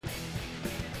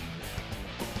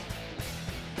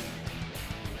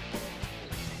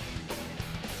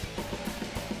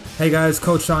Hey guys,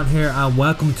 Coach Sean here, and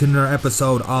welcome to another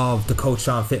episode of the Coach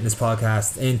Sean Fitness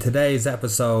Podcast. In today's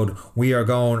episode, we are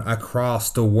going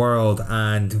across the world,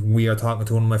 and we are talking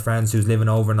to one of my friends who's living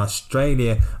over in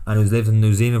Australia and who's lived in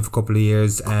New Zealand for a couple of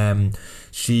years. Her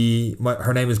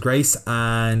name is Grace,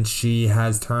 and she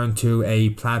has turned to a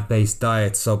plant-based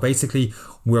diet. So basically,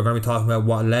 we're going to be talking about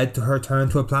what led to her turn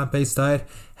to a plant-based diet,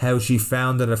 how she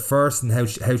found it at first, and how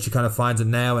she kind of finds it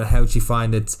now, and how she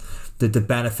finds the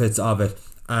benefits of it.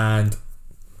 And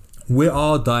with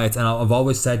all diets, and I've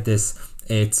always said this,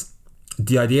 it's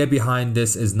the idea behind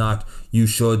this is not you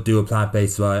should do a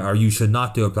plant-based diet or you should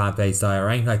not do a plant-based diet or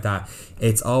anything like that.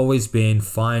 It's always been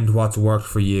find what's worked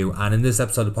for you. And in this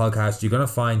episode of the podcast, you're going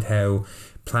to find how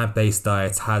plant-based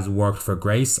diets has worked for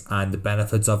Grace and the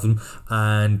benefits of them.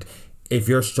 And if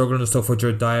you're struggling and stuff with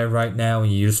your diet right now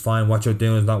and you just find what you're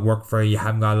doing is not working for you,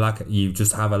 you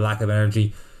just have a lack of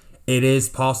energy, it is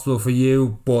possible for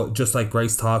you, but just like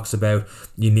Grace talks about,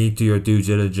 you need to do your due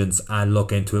diligence and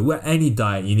look into it. With any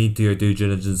diet, you need to do your due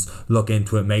diligence, look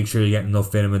into it, make sure you get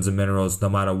enough vitamins and minerals no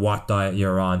matter what diet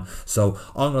you're on. So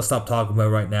I'm going to stop talking about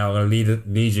it right now. I'm going to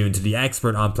lead you into the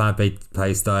expert on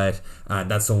plant-based diet,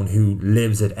 and that's someone who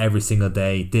lives it every single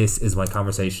day. This is my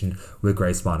conversation with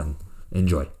Grace Monahan.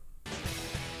 Enjoy.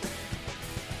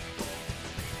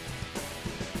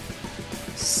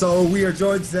 So we are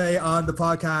joined today on the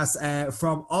podcast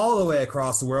from all the way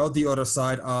across the world, the other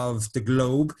side of the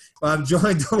globe. I'm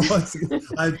joined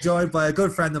by a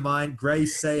good friend of mine.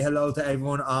 Grace, say hello to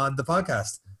everyone on the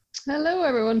podcast. Hello,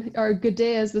 everyone, or good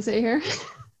day, as they say here.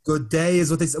 Good day is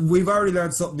what they say. We've already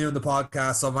learned something new in the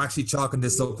podcast, so I'm actually chalking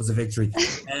this up as a victory.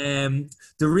 The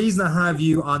reason I have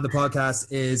you on the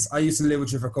podcast is I used to live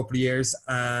with you for a couple of years,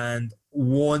 and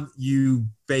one, you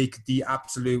bake the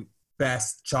absolute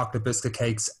best chocolate biscuit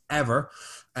cakes ever,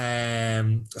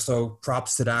 so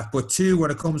props to that. But two, when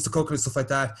it comes to cooking and stuff like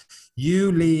that,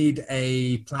 you lead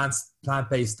a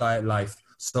plant-based diet life.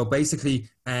 So basically,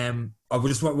 I would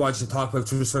just want you to talk about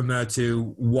just for a minute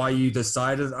to why you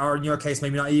decided, or in your case,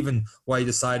 maybe not even why you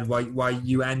decided, why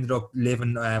you ended up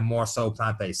living more so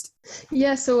plant-based.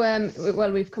 Yeah, so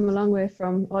well, we've come a long way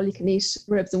from all you can eat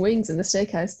ribs and wings in the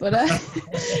steakhouse, but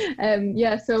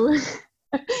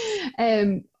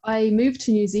I moved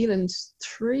to New Zealand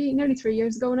nearly 3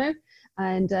 years ago now,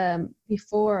 and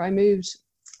before I moved,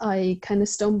 I kind of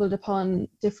stumbled upon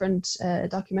different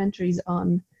documentaries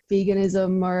on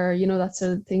veganism or that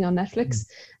sort of thing on Netflix,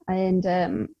 and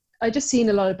I just seen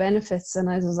a lot of benefits, and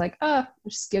I was like, I'll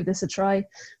just give this a try.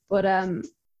 But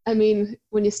I mean,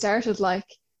 when you started,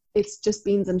 it's just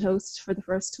beans and toast for the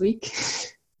first week,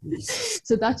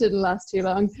 so that didn't last too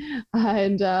long,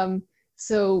 and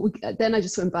then I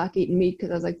just went back eating meat because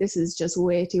I was like, this is just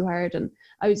way too hard. And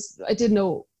I just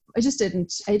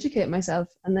didn't educate myself.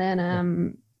 And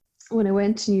then when I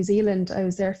went to New Zealand, I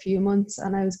was there a few months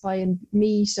and I was buying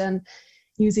meat, and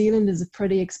New Zealand is a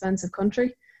pretty expensive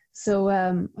country. So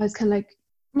I was kind of like,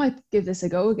 might give this a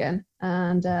go again.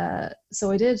 And so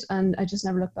I did, and I just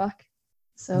never looked back.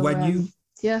 So when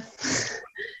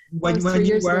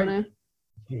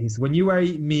you were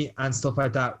eating meat and stuff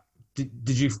like that,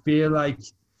 did you feel like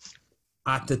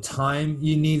at the time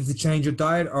you needed to change your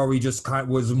diet, or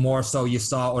was it more so you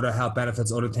saw other health benefits,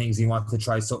 other things, you wanted to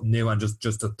try something new, and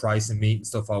just the price of meat and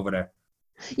stuff over there?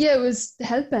 Yeah, it was the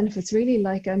health benefits really.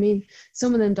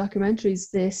 Some of them documentaries,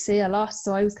 they say a lot,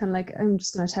 so I was kind of like, I'm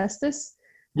just going to test this.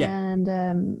 Yeah. And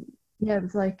it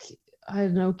was like, I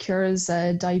don't know, cures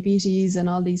diabetes and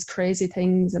all these crazy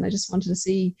things, and I just wanted to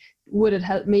see, would it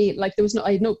help me?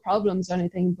 I had no problems or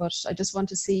anything, but I just want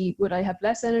to see, would I have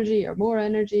less energy or more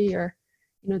energy, or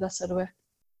that sort of way.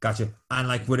 Gotcha.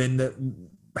 And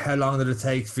how long did it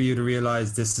take for you to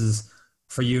realize this is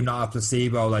for you, not a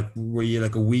placebo? Were you a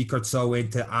week or so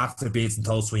into, after beans and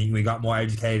toast, when we got more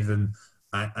educated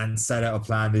and set out a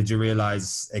plan, did you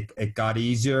realize it got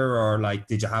easier, or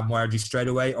did you have more energy straight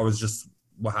away, or was it just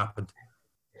what happened?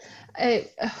 I'd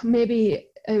say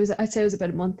it was about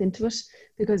a month into it,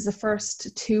 because the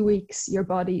first 2 weeks your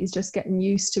body is just getting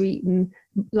used to eating,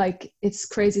 it's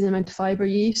crazy the amount of fiber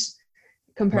you eat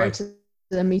compared to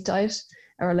the meat diet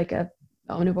or a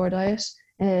omnivore diet.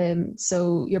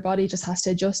 So your body just has to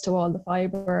adjust to all the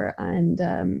fiber, and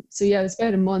it was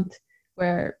about a month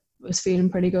where I was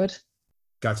feeling pretty good.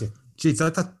 Gotcha. Geez,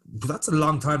 that's a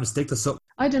long time to stick to something.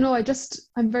 I don't know.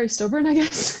 I'm very stubborn, I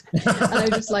guess. And I'm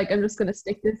just going to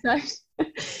stick this out.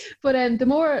 But the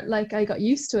more I got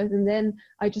used to it, and then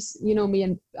I just, me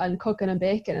and cooking and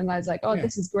baking, and I was like,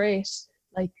 This is great.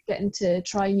 Getting to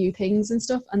try new things and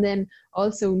stuff. And then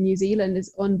also New Zealand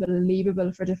is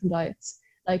unbelievable for different diets.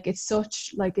 It's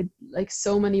such,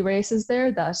 so many races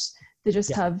there that They just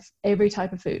Yeah. have every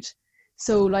type of food.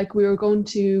 So like we were going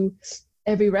to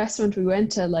every restaurant we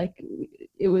went to, like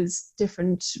it was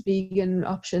different vegan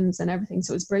options and everything.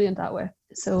 So it was brilliant that way.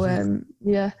 So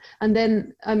yeah. And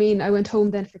then I mean I went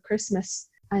home then for Christmas,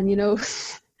 and you know,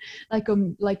 like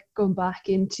going back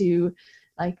into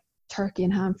like turkey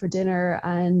and ham for dinner,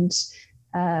 and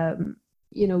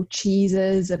you know,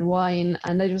 cheeses and wine,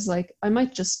 and I was like, I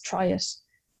might just try it,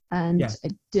 and Yeah.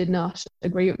 it did not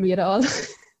agree with me at all.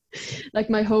 Like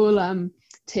my whole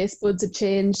taste buds had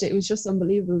changed. It was just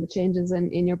unbelievable, the changes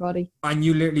in your body. And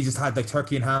you literally just had like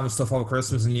turkey and ham and stuff over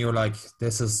Christmas, and you were like,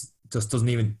 this is just doesn't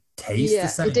even taste the Yeah,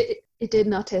 same. it did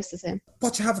not taste the same.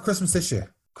 What you have for Christmas this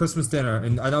year? Christmas dinner,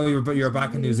 and I know you're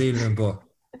back in New Zealand, but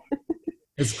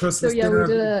is So Christmas yeah,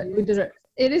 dinner? we did it.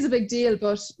 It is a big deal,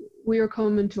 but we were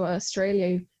coming to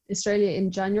Australia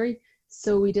in January,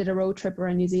 so we did a road trip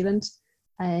around New Zealand,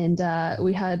 and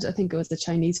we had, I think it was the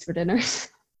Chinese for dinner.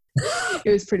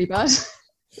 It was pretty bad.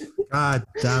 God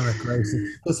damn it,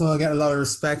 Gracie. Just want to get a lot of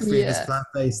respect for you, this Yeah,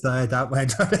 plant-based diet that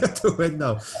went out the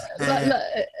window.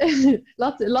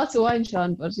 lots of wine,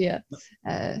 Sean, but yeah,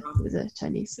 it was a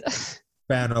Chinese.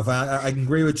 Fair enough. I can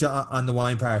agree with you on the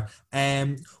wine part.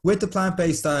 With the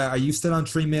plant-based diet, are you still on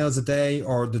 3 meals a day,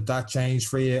 or did that change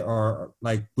for you? Or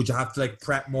like, would you have to like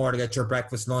prep more to get your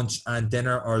breakfast, lunch, and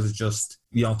dinner, or is it just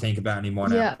you don't think about it anymore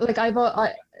now? Yeah, like I've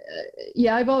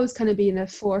always kind of been a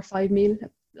 4 or 5 meal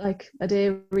like a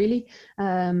day really.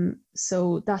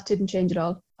 So that didn't change at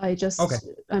all. I just, Okay.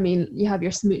 I mean, you have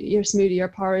your smoothie or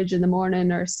porridge in the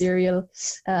morning, or cereal,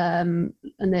 and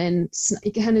then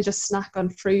you kind of just snack on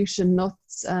fruit and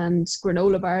nuts, and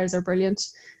granola bars are brilliant.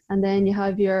 And then you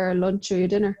have your lunch or your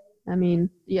dinner. I mean,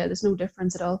 yeah, there's no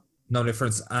difference at all. No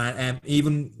difference. And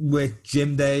even with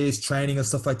gym days, training and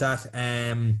stuff like that,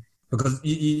 because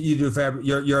you do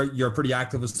you're pretty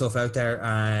active with stuff out there,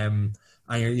 and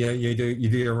you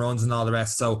do your runs and all the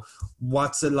rest. So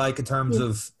what's it like in terms Yeah.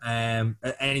 of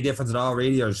any difference at all,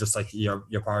 really, or is just like your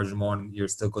porridge in the morning, you're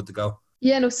still good to go?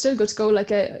 Yeah, no, still good to go.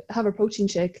 Like I have a protein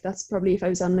shake. That's probably, if I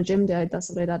was on a gym day, that's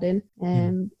what I'd add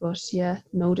in. But yeah,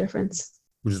 no difference.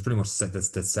 Which is pretty much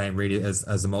the same, really, as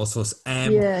the most of us.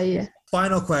 Yeah.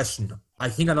 Final question. I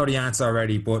think I know the answer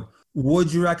already, but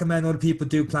would you recommend other people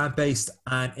do plant-based?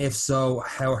 And if so,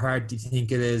 how hard do you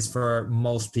think it is for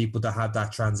most people to have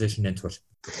that transition into it?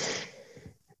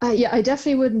 Yeah, I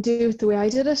definitely wouldn't do it the way I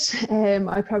did it.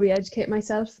 I'd probably educate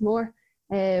myself more.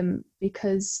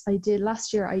 Because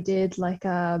last year I did like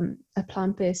a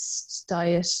plant-based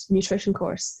diet nutrition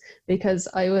course, because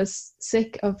I was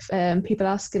sick of people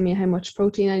asking me how much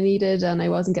protein I needed, and I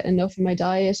wasn't getting enough in my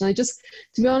diet. And to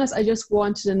be honest, I just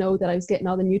wanted to know that I was getting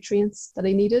all the nutrients that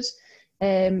I needed.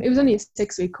 It was only a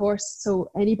 6-week course, so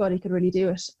anybody could really do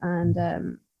it.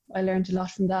 And I learned a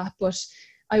lot from that. But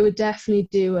I would definitely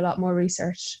do a lot more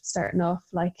research starting off,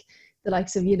 like the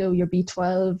likes of, you know, your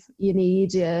B12, you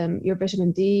need your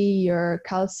vitamin D, your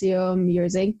calcium, your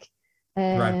zinc,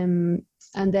 Right.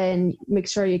 and then make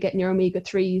sure you're getting your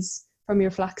omega-3s from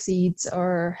your flax seeds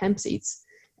or hemp seeds.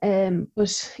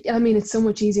 But I mean, it's so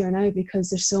much easier now because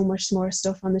there's so much more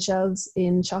stuff on the shelves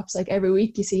in shops. Like every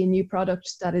week you see a new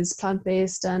product that is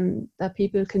plant-based and that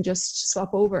people can just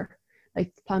swap over,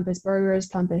 like plant-based burgers,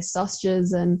 plant-based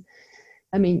sausages. And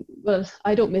I mean, well,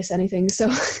 I don't miss anything,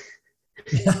 so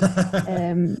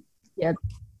yeah.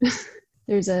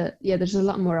 there's a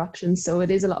lot more options, so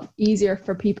it is a lot easier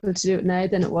for people to do it now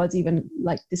than it was even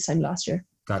like this time last year.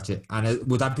 Gotcha. And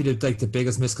would that be the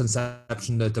biggest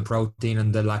misconception, that the protein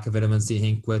and the lack of vitamins, do you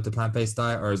think, with the plant-based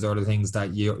diet? Or is there other things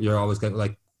that you're always get,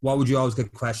 like, what would you always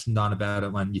get questioned on about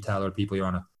it when you tell other people you're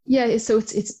on it? Yeah, so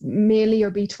it's mainly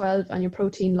your B12 and your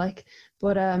protein, like,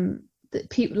 but the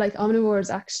people like omnivores,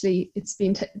 actually it's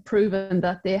been proven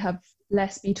that they have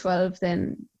less B12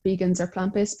 than vegans or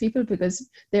plant-based people, because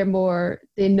they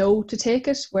know to take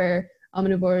it, where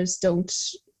omnivores don't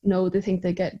know. They think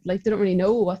they don't really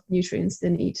know what nutrients they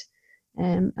need,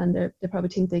 and they probably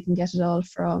think they can get it all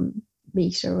from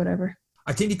meat or whatever.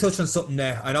 I think you touched on something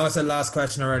there. I know I said last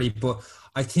question already, but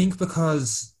I think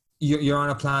because you're on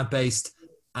a plant-based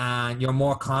and you're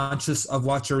more conscious of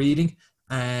what you're eating,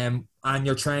 and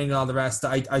you're training and all the rest,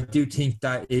 I do think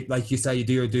that it, like you say, you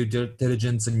do your due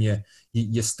diligence, and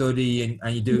you study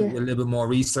and you do a little bit more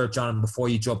research on it before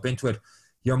you jump into it.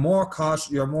 You're more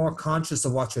conscious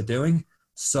of what you're doing,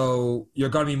 so you're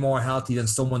going to be more healthy than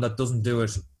someone that doesn't do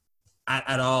it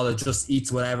at all. It just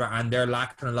eats whatever, and they're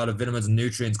lacking a lot of vitamins and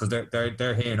nutrients because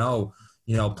they're hearing, oh,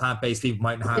 you know, plant-based people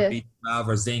mightn't have B12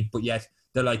 or zinc, but yet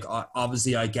they're like,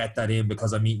 obviously I get that in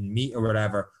because I'm eating meat or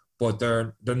whatever. But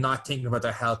they're not thinking about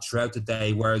their health throughout the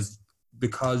day. Whereas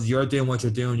because you're doing what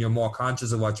you're doing, you're more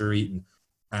conscious of what you're eating.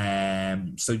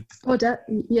 So Oh,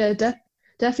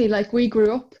 definitely. Like we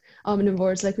grew up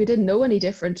omnivores. Like we didn't know any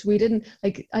different. We didn't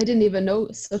like. I didn't even know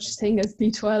such thing as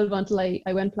B12 until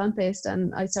I went plant based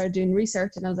and I started doing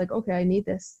research and I was like, okay, I need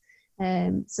this.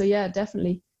 So yeah,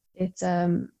 definitely. It's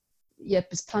yeah,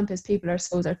 because plant based people are, I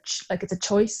suppose, like it's a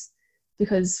choice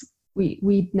because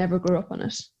we never grew up on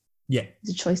it. yeah,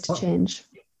 It's a choice to change.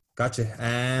 gotcha.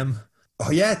 Oh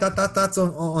yeah, that's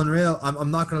unreal. I'm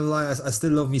not gonna lie, I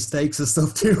still love me steaks and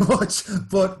stuff too much.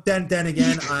 But then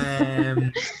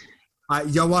again,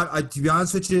 you know what? To be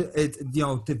honest with you,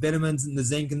 the vitamins and the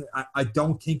zinc, and I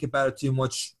don't think about it too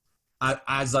much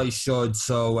as I should.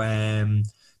 So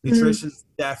nutrition is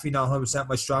definitely not 100%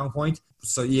 my strong point.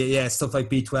 So yeah, stuff like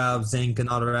B12, zinc, and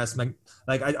all the rest.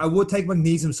 Like I would take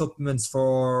magnesium supplements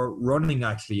for running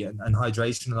actually, and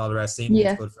hydration and all the rest. Seems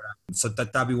Yeah, good for that. So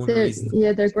that'd be one of the reasons.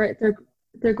 yeah, they're great.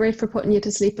 They're great for putting you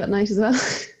to sleep at night as well.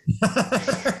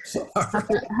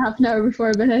 half an hour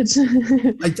before bed.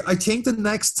 I think the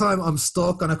next time I'm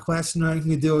stuck on a question or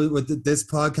anything to do with this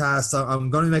podcast, I'm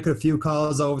going to make a few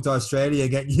calls over to Australia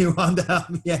and get you on to help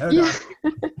me out. Yeah.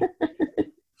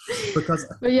 Because,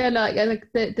 but yeah, like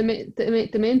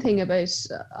the main thing about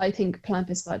I think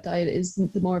plant-based diet is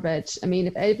the more veg. I mean,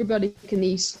 if everybody can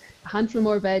eat a handful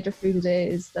more veg or fruit a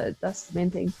day, that's the main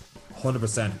thing.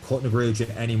 100%. Couldn't agree with you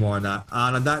any more on that.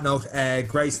 And on that note,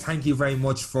 Grace, thank you very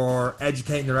much for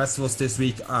educating the rest of us this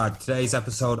week. Today's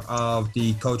episode of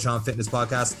the Coach on Fitness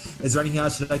podcast. Is there anything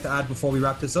else you'd like to add before we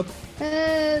wrap this up?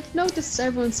 No, just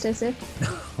everyone stay safe.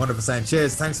 100%.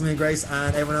 Cheers. Thanks to me, Grace,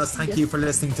 and everyone else. Thank you for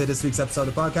listening to this week's episode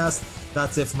of the podcast.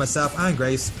 That's it for myself and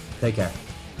Grace. Take care.